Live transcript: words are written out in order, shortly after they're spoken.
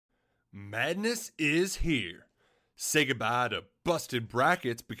Madness is here. Say goodbye to busted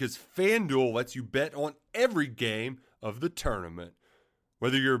brackets because FanDuel lets you bet on every game of the tournament.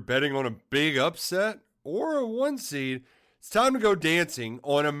 Whether you're betting on a big upset or a one seed, it's time to go dancing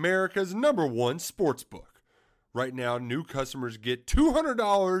on America's #1 sportsbook. Right now, new customers get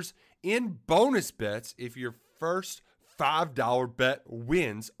 $200 in bonus bets if your first $5 bet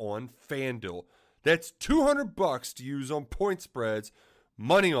wins on FanDuel. That's $200 to use on point spreads,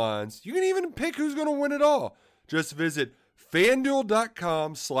 money lines. You can even pick who's going to win it all. Just visit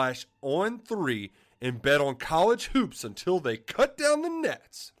FanDuel.com/on3 and bet on college hoops until they cut down the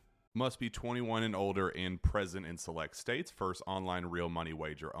nets. Must be 21 and older and present in select states. First online real money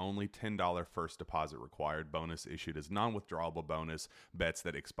wager only. $10 first deposit required. Bonus issued as non-withdrawable bonus. Bets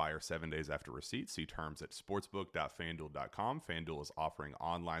that expire 7 days after receipt. See terms at sportsbook.fanduel.com. FanDuel is offering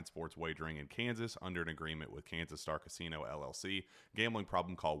online sports wagering in Kansas under an agreement with Kansas Star Casino, LLC. Gambling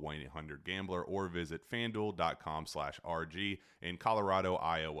problem? Call 1-800-GAMBLER or visit fanduel.com/RG in Colorado,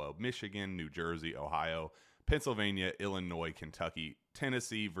 Iowa, Michigan, New Jersey, Ohio, Pennsylvania, Illinois, Kentucky,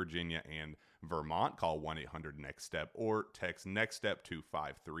 Tennessee, Virginia, and Vermont. Call 1-800-NEXT-STEP or text NEXT-STEP to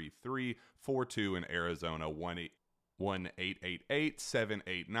 53342 in Arizona,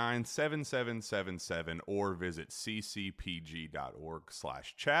 1-888-789-7777 or visit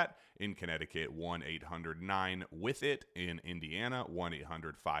ccpg.org/chat. In Connecticut, 1-800-9-WITH-IT. In Indiana,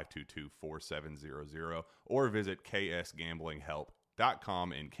 1-800-522-4700 or visit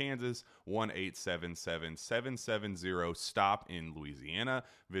ksgamblinghelp.com. In Kansas, 1-877-770-STOP in Louisiana.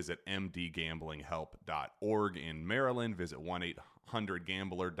 Visit mdgamblinghelp.org in Maryland. Visit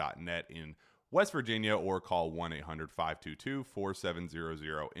 1-800-gambler.net in West Virginia or call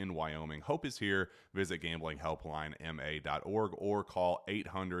 1-800-522-4700 in Wyoming. Hope is here. Visit gamblinghelplinema.org or call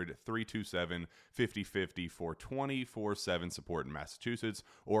 800-327-5050 for 24/7 support in Massachusetts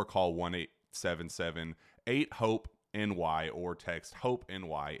or call 1-877-8-HOPE NY or text Hope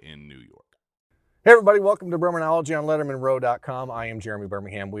NY in New York. Hey everybody, welcome to Birminology on LettermanRow.com. I am Jeremy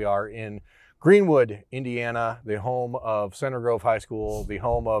Birmingham. We are in Greenwood, Indiana, the home of Center Grove High School, the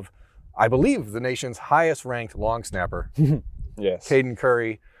home of, I believe, the nation's highest ranked long snapper. Yes. Caden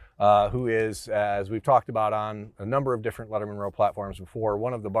Curry, who is, as we've talked about on a number of different Letterman Row platforms before,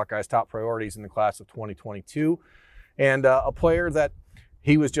 one of the Buckeyes' top priorities in the class of 2022, and a player that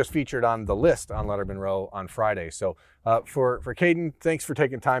he was just featured on the list on Letterman Row on Friday. So for Caden, thanks for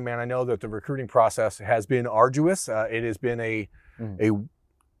taking time, man. I know that the recruiting process has been arduous. It has been a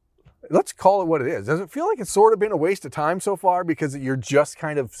let's call it what it is. Does it feel like it's sort of been a waste of time so far because you're just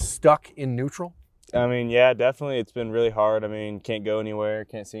kind of stuck in neutral? I mean, yeah, definitely. It's been really hard. I mean, can't go anywhere,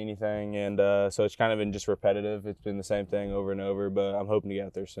 can't see anything. And so it's kind of been just repetitive. It's been the same thing over and over, but I'm hoping to get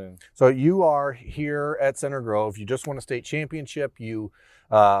out there soon. So you are here at Center Grove. You just won a state championship. You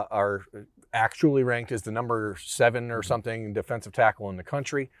are actually ranked as the number 7 or something defensive tackle in the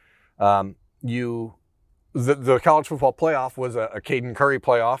country. The college football playoff was a Caden Curry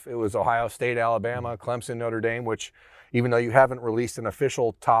playoff. It was Ohio State, Alabama, Clemson, Notre Dame, which even though you haven't released an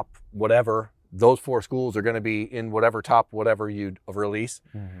official top whatever, those 4 schools are going to be in whatever top whatever you release.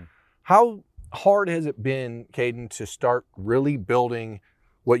 Mm-hmm. How hard has it been, Caden, to start really building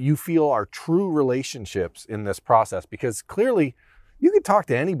what you feel are true relationships in this process? Because clearly you could talk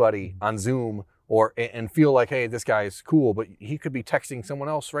to anybody on Zoom and feel like, hey, this guy's cool, but he could be texting someone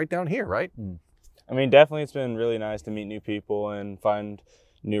else right down here, right? I mean, definitely it's been really nice to meet new people and find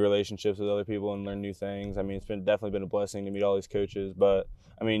new relationships with other people and learn new things. I mean, it's definitely been a blessing to meet all these coaches, but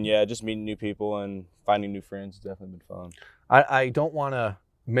I mean, yeah, just meeting new people and finding new friends has definitely been fun. I don't want to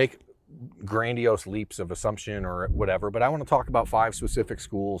make grandiose leaps of assumption or whatever, but I want to talk about 5 specific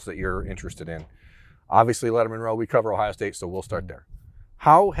schools that you're interested in. Obviously, Letterman Row, we cover Ohio State, so we'll start there.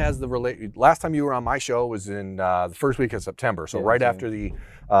 How has last time you were on my show was in the first week of September, so right after the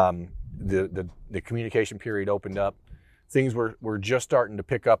communication period opened up, things were just starting to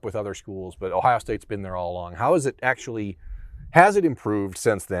pick up with other schools, but Ohio State's been there all along. How has it improved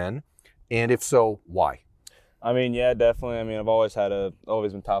since then? And if so, why? I mean, yeah, definitely. I mean, I've always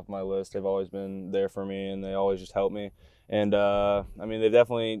been top of my list. They've always been there for me, and they always just help me. And, I mean, they've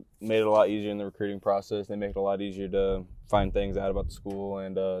definitely made it a lot easier in the recruiting process. They make it a lot easier to find things out about the school,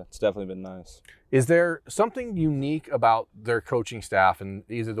 and it's definitely been nice. Is there something unique about their coaching staff and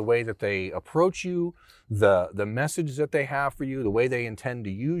either the way that they approach you, the message that they have for you, the way they intend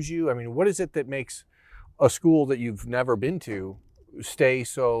to use you? I mean, what is it that makes a school that you've never been to stay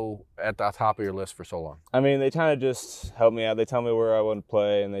so at the top of your list for so long? I mean, they kind of just help me out. They tell me where I want to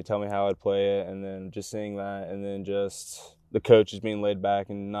play, and they tell me how I'd play it, and then just seeing that, and then just the coach is being laid back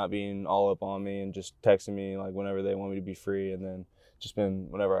and not being all up on me and just texting me like whenever they want me to be free, and then just been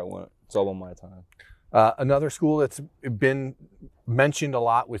whenever I want. It's all on my time. Another school that's been mentioned a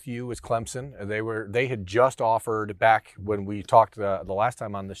lot with you is Clemson. They had just offered back when we talked the last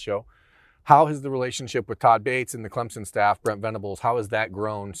time on this show. How has the relationship with Todd Bates and the Clemson staff, Brent Venables, how has that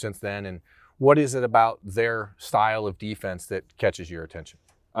grown since then? And what is it about their style of defense that catches your attention?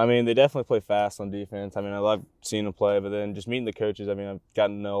 I mean, they definitely play fast on defense. I mean, I love seeing them play, but then just meeting the coaches, I mean, I've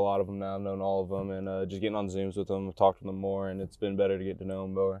gotten to know a lot of them now. I've known all of them, and just getting on Zooms with them, I've talked to them more, and it's been better to get to know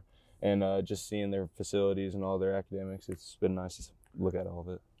them more. And just seeing their facilities and all their academics, it's been nice to look at all of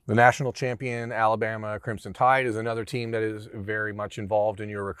it. The national champion Alabama Crimson Tide is another team that is very much involved in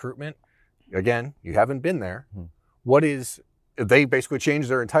your recruitment. Again, you haven't been there. They basically changed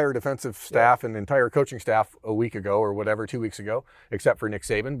their entire defensive staff and entire coaching staff a week ago or whatever, 2 weeks ago, except for Nick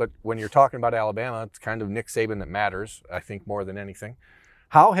Saban. But when you're talking about Alabama, it's kind of Nick Saban that matters, I think, more than anything.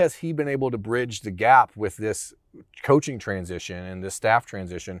 How has he been able to bridge the gap with this coaching transition and this staff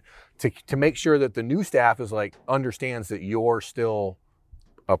transition to make sure that the new staff is understands that you're still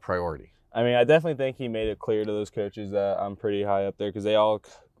a priority? I mean, I definitely think he made it clear to those coaches that I'm pretty high up there because they all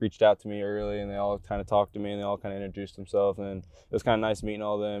reached out to me early and they all kind of talked to me and they all kind of introduced themselves, and it was kind of nice meeting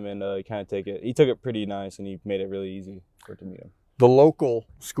all of them, and he took it pretty nice and he made it really easy for it to meet him. The local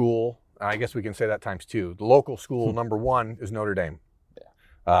school, I guess we can say that times two. The local school number one is Notre Dame.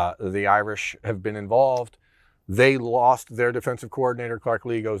 The Irish have been involved. They lost their defensive coordinator. Clark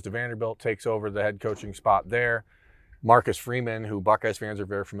Lee goes to Vanderbilt, takes over the head coaching spot there. Marcus Freeman, who Buckeyes fans are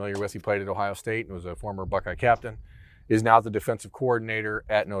very familiar with, he played at Ohio State and was a former Buckeye captain, is now the defensive coordinator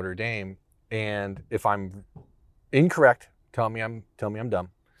at Notre Dame. And if I'm incorrect, tell me I'm dumb.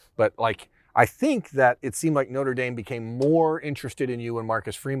 But I think that it seemed like Notre Dame became more interested in you when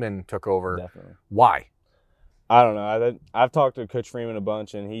Marcus Freeman took over. Definitely. Why? I don't know. I've talked to Coach Freeman a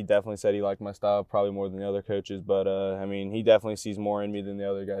bunch, and he definitely said he liked my style probably more than the other coaches. But, I mean, he definitely sees more in me than the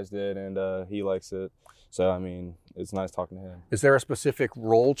other guys did, and he likes it. So, I mean, it's nice talking to him. Is there a specific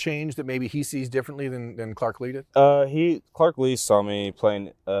role change that maybe he sees differently than Clark Lee did? Clark Lee saw me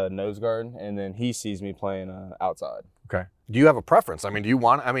playing nose guard, and then he sees me playing outside. Okay. Do you have a preference? I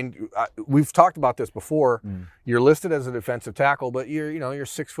mean, we've talked about this before. You're listed as a defensive tackle, but you're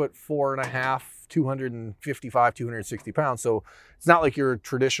 6'4.5", 255, 260 pounds. So it's not like you're a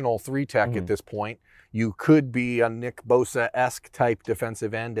traditional three tech at this point. You could be a Nick Bosa-esque type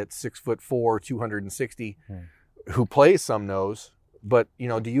defensive end at 6'4", 260, who plays some nose. But,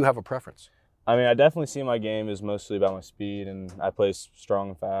 do you have a preference? I mean, I definitely see my game is mostly about my speed, and I play strong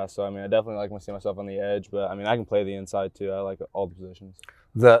and fast. So, I mean, I definitely like to see myself on the edge, but, I mean, I can play the inside too. I like all the positions.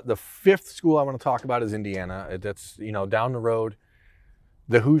 The fifth school I want to talk about is Indiana. That's, down the road.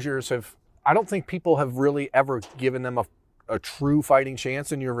 The Hoosiers I don't think people have really ever given them a true fighting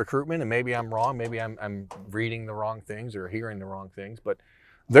chance in your recruitment, and maybe I'm wrong. Maybe I'm reading the wrong things or hearing the wrong things, but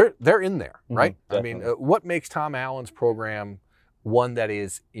they're in there, right? Definitely. I mean, what makes Tom Allen's program one that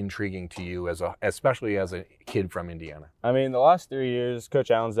is intriguing to you especially as a kid from Indiana? I mean, the last 3 years, Coach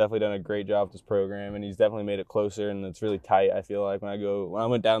Allen's definitely done a great job with this program, and he's definitely made it closer, and it's really tight. I feel like when I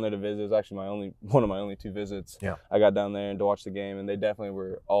went down there to visit, it was actually one of my only 2 visits. Yeah. I got down there and to watch the game, and they definitely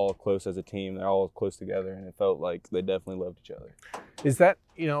were all close as a team. They're all close together, and it felt like they definitely loved each other. Is that,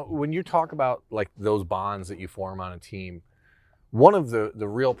 when you talk about those bonds that you form on a team, one of the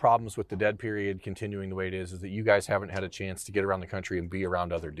real problems with the dead period continuing the way it is that you guys haven't had a chance to get around the country and be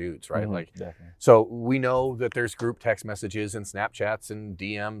around other dudes, right? Definitely. So we know that there's group text messages and Snapchats and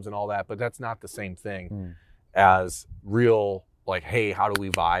DMs and all that, but that's not the same thing as real, hey, how do we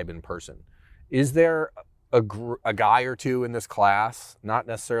vibe in person? Is there a guy or two in this class, not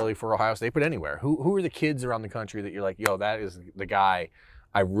necessarily for Ohio State, but anywhere, who are the kids around the country that you're like, yo, that is the guy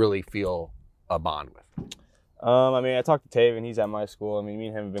I really feel a bond with? I mean, I talked to Taven. He's at my school. I mean, me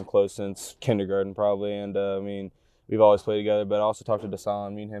and him have been close since kindergarten probably, and I mean, we've always played together. But I also talked to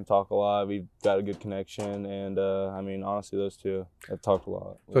Dasan. Me and him talk a lot. We've got a good connection, and I mean, honestly, those two have talked a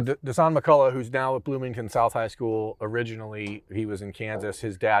lot. So Dasan McCullough, who's now at Bloomington South High School, originally he was in Kansas.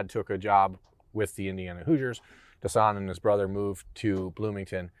 His dad took a job with the Indiana Hoosiers. Dasan and his brother moved to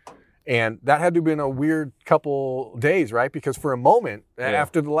Bloomington. And that had to have been a weird couple days, right? Because for a moment,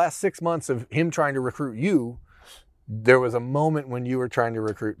 after the last 6 months of him trying to recruit you, there was a moment when you were trying to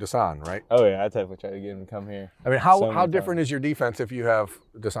recruit Dasan, right? Oh, yeah. I definitely tried to get him to come here. I mean, how different is your defense if you have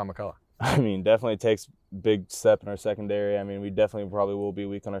Dasan McCullough? I mean, definitely takes a big step in our secondary. I mean, we definitely probably will be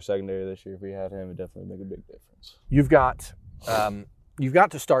weak on our secondary this year. If we had him, it would definitely make a big difference. You've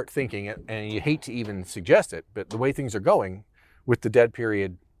got to start thinking it, and you hate to even suggest it, but the way things are going with the dead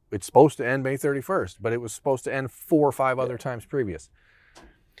period, it's supposed to end May 31st, but it was supposed to end 4 or 5 other times previous.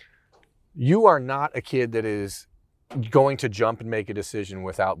 You are not a kid that is going to jump and make a decision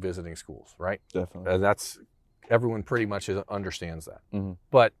without visiting schools, right? Definitely. Everyone pretty much understands that. Mm-hmm.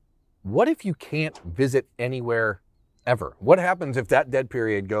 But what if you can't visit anywhere ever? What happens if that dead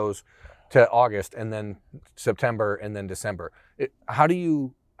period goes to August and then September and then December? How do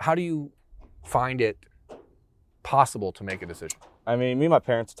you find it possible to make a decision? I mean, me and my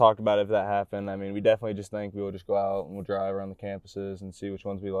parents talked about it if that happened. I mean, we definitely just think we will just go out and we'll drive around the campuses and see which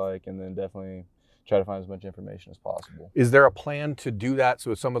ones we like, and then definitely try to find as much information as possible. Is there a plan to do that?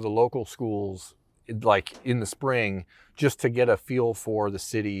 So some of the local schools, like in the spring, just to get a feel for the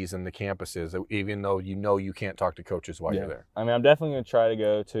cities and the campuses, even though you can't talk to coaches while you're there? I mean, I'm definitely going to try to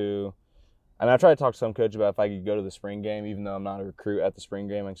go to – I mean, I tried to talk to some coaches about if I could go to the spring game, even though I'm not a recruit at the spring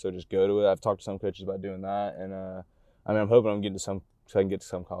game, I can still just go to it. I've talked to some coaches about doing that, and I mean, I'm hoping I'm getting to some – so I can get to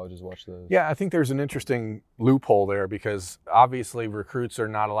some colleges to watch those. Yeah, I think there's an interesting loophole there because obviously recruits are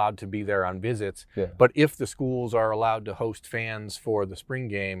not allowed to be there on visits. Yeah. But if the schools are allowed to host fans for the spring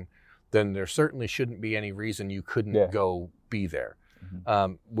game, then there certainly shouldn't be any reason you couldn't go be there.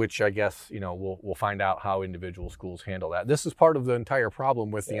 Mm-hmm. Which I guess, we'll find out how individual schools handle that. This is part of the entire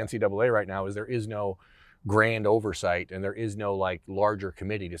problem with the NCAA right now is there is no grand oversight and there is no larger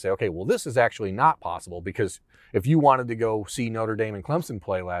committee to say, okay, well, this is actually not possible because if you wanted to go see Notre Dame and Clemson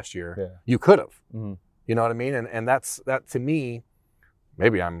play last year, you could have. Mm-hmm. You know what I mean? And that to me,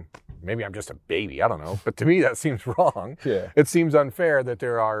 maybe I'm just a baby, I don't know, but to me that seems wrong. Yeah. It seems unfair that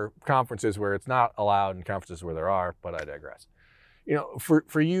there are conferences where it's not allowed and conferences where there are, but I digress.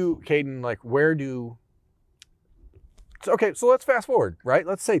 For you, Caden, where do okay, so let's fast forward, right?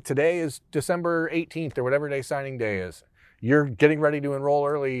 Let's say today is December 18th or whatever day signing day is. You're getting ready to enroll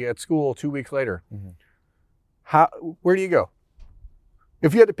early at school 2 weeks later. Mm-hmm. Where do you go?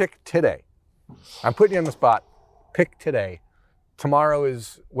 If you had to pick today, I'm putting you on the spot, pick today. Tomorrow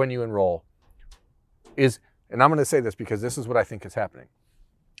is when you enroll. And I'm going to say this because this is what I think is happening.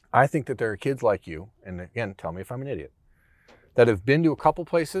 I think that there are kids like you, and again, tell me if I'm an idiot, that have been to a couple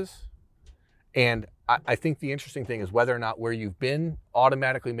places, and I think the interesting thing is whether or not where you've been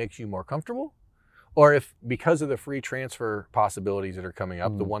automatically makes you more comfortable, or if because of the free transfer possibilities that are coming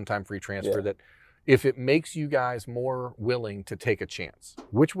up, the one-time free transfer, that if it makes you guys more willing to take a chance.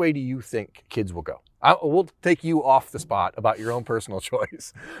 Which way do you think kids will go? We'll take you off the spot about your own personal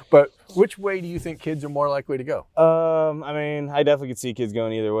choice, but which way do you think kids are more likely to go? I mean, I definitely could see kids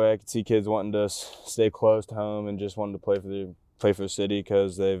going either way. I could see kids wanting to stay close to home and just wanting to play for the city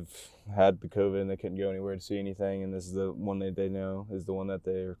because they've had the COVID and they couldn't go anywhere to see anything, and this is the one they know is the one that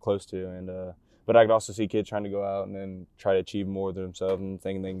they're close to. And but I could also see kids trying to go out and then try to achieve more of themselves and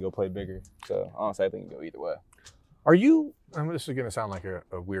thinking they can go play bigger. So honestly, I think it can go either way. Are you? This is going to sound like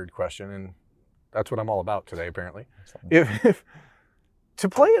a weird question, and that's what I'm all about today, apparently. If to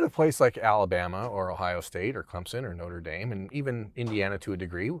play at a place like Alabama or Ohio State or Clemson or Notre Dame and even Indiana to a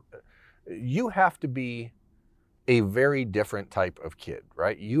degree, you have to be a very different type of kid,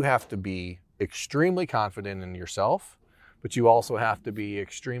 right? You have to be extremely confident in yourself, but you also have to be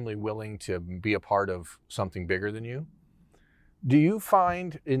extremely willing to be a part of something bigger than you. Do you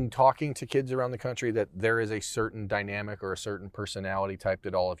find in talking to kids around the country that there is a certain dynamic or a certain personality type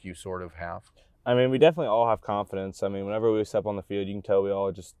that all of you sort of have? I mean, we definitely all have confidence. I mean, whenever we step on the field, you can tell we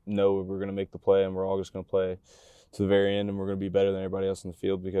all just know we're going to make the play and we're all just going to play to the very end and we're going to be better than everybody else in the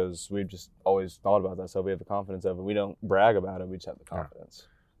field because we've just always thought about that. So we have the confidence of it. We don't brag about it. We just have the confidence.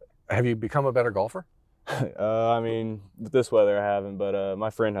 Have you become a better golfer? I mean, with this weather I haven't, but my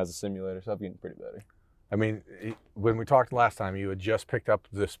friend has a simulator, so I'm getting pretty better. I mean, when we talked last time, you had just picked up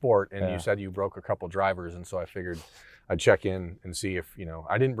the sport and you said you broke a couple drivers, and so I figured I'd check in and see if,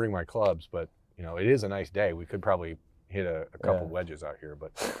 I didn't bring my clubs, but, it is a nice day. We could probably hit a couple wedges out here,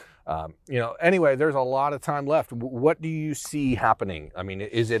 but, anyway, there's a lot of time left. What do you see happening? I mean,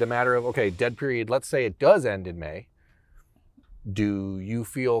 is it a matter of, okay, dead period, let's say it does end in May. Do you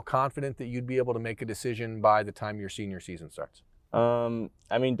feel confident that you'd be able to make a decision by the time your senior season starts?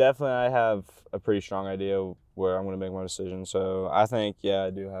 I mean, definitely I have a pretty strong idea where I'm going to make my decision. So I think,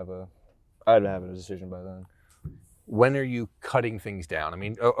 I'd have a decision by then. When are you cutting things down? I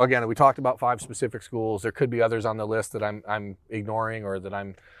mean, again, we talked about 5 specific schools. There could be others on the list that I'm ignoring or that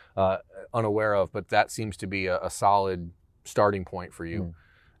I'm unaware of, but that seems to be a solid starting point for you.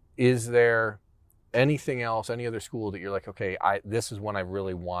 Is there anything else, any other school that you're like, okay, this is one I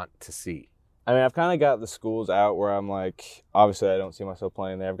really want to see? I mean, I've kind of got the schools out where I'm like, obviously I don't see myself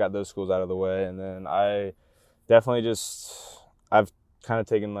playing there. I've got those schools out of the way. And then I definitely I've kind of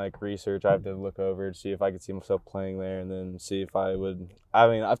taking like research. I have to look over to see if I could see myself playing there, and then see if I would. I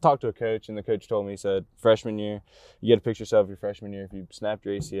mean, I've talked to a coach, and the coach told me, he said, freshman year, you got to picture yourself your freshman year. If you snapped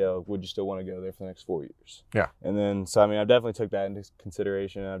your ACL, would you still want to go there for the next 4 years? Yeah. And then, so I mean, I definitely took that into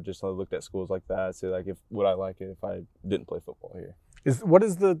consideration. I've just looked at schools like that, see like if would I like it if I didn't play football here.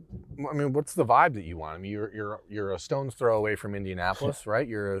 What's the vibe that you want? I mean, you're a stone's throw away from Indianapolis, right?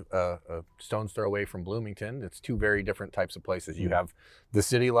 You're a stone's throw away from Bloomington. It's two very different types of places. You have the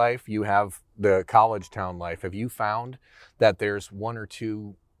city life, you have the college town life. Have you found that there's one or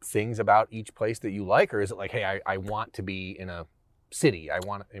two things about each place that you like, or is it like, hey, I want to be in a city?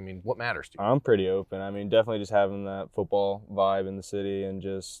 What matters to you? I'm pretty open. I mean, definitely just having that football vibe in the city and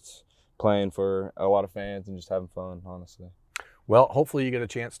just playing for a lot of fans and just having fun, honestly. Well, hopefully you get a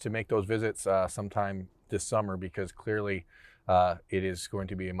chance to make those visits sometime this summer, because clearly it is going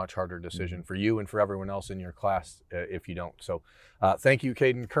to be a much harder decision for you and for everyone else in your class if you don't. So thank you,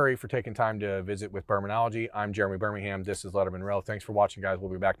 Caden Curry, for taking time to visit with Birminology. I'm Jeremy Birmingham. This is Letterman Row. Thanks for watching, guys.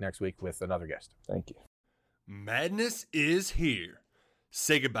 We'll be back next week with another guest. Thank you. Madness is here.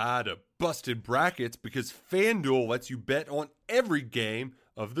 Say goodbye to busted brackets, because FanDuel lets you bet on every game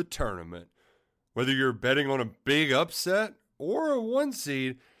of the tournament. Whether you're betting on a big upset or a 1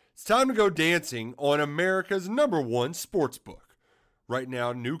 seed, it's time to go dancing on America's #1 sportsbook. Right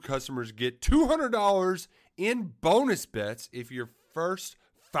now, new customers get $200 in bonus bets if your first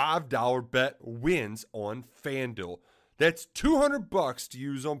 $5 bet wins on FanDuel. That's $200 to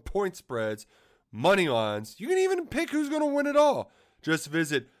use on point spreads, money lines. You can even pick who's going to win it all. Just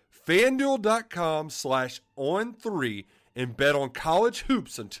visit FanDuel.com/on3 and bet on college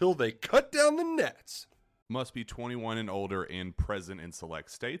hoops until they cut down the nets. Must be 21 and older and present in select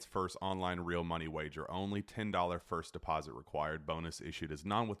states. First online real money wager only. $10 first deposit required. Bonus issued as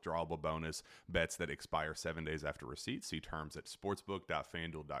non-withdrawable bonus. Bets that expire 7 days after receipt. See terms at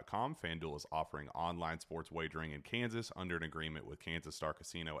sportsbook.fanduel.com. FanDuel is offering online sports wagering in Kansas under an agreement with Kansas Star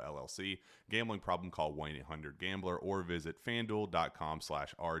Casino LLC. Gambling problem? Call 1-800-GAMBLER or visit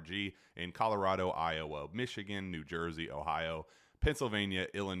fanduel.com/RG. In Colorado, Iowa, Michigan, New Jersey, Ohio, Pennsylvania,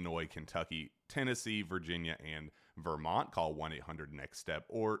 Illinois, Kentucky, Tennessee, Virginia, and Vermont. Call 1-800-NEXT-STEP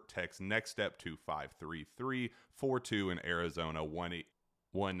or text NEXT-STEP to 53342. In Arizona,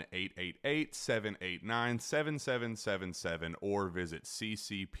 1-888-789-7777 or visit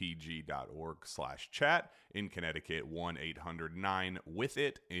ccpg.org/chat. In Connecticut,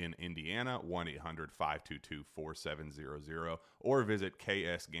 1-800-9-WITH-IT. In Indiana, 1-800-522-4700 or visit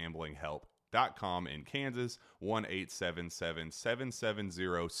ksgamblinghelp.com. In Kansas,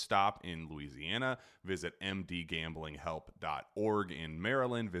 1-877-770-STOP. In Louisiana, visit mdgamblinghelp.org. In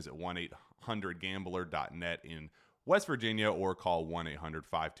Maryland, visit 1-800-gambler.net. In West Virginia, or call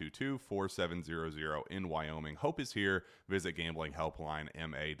 1-800-522-4700. In Wyoming, hope is here. Visit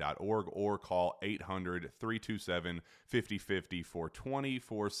gamblinghelplinema.org or call 800-327-5050 for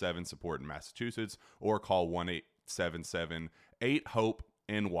 24/7 support in Massachusetts, or call 1-877-8-HOPE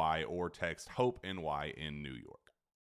NY or text HOPE NY in New York.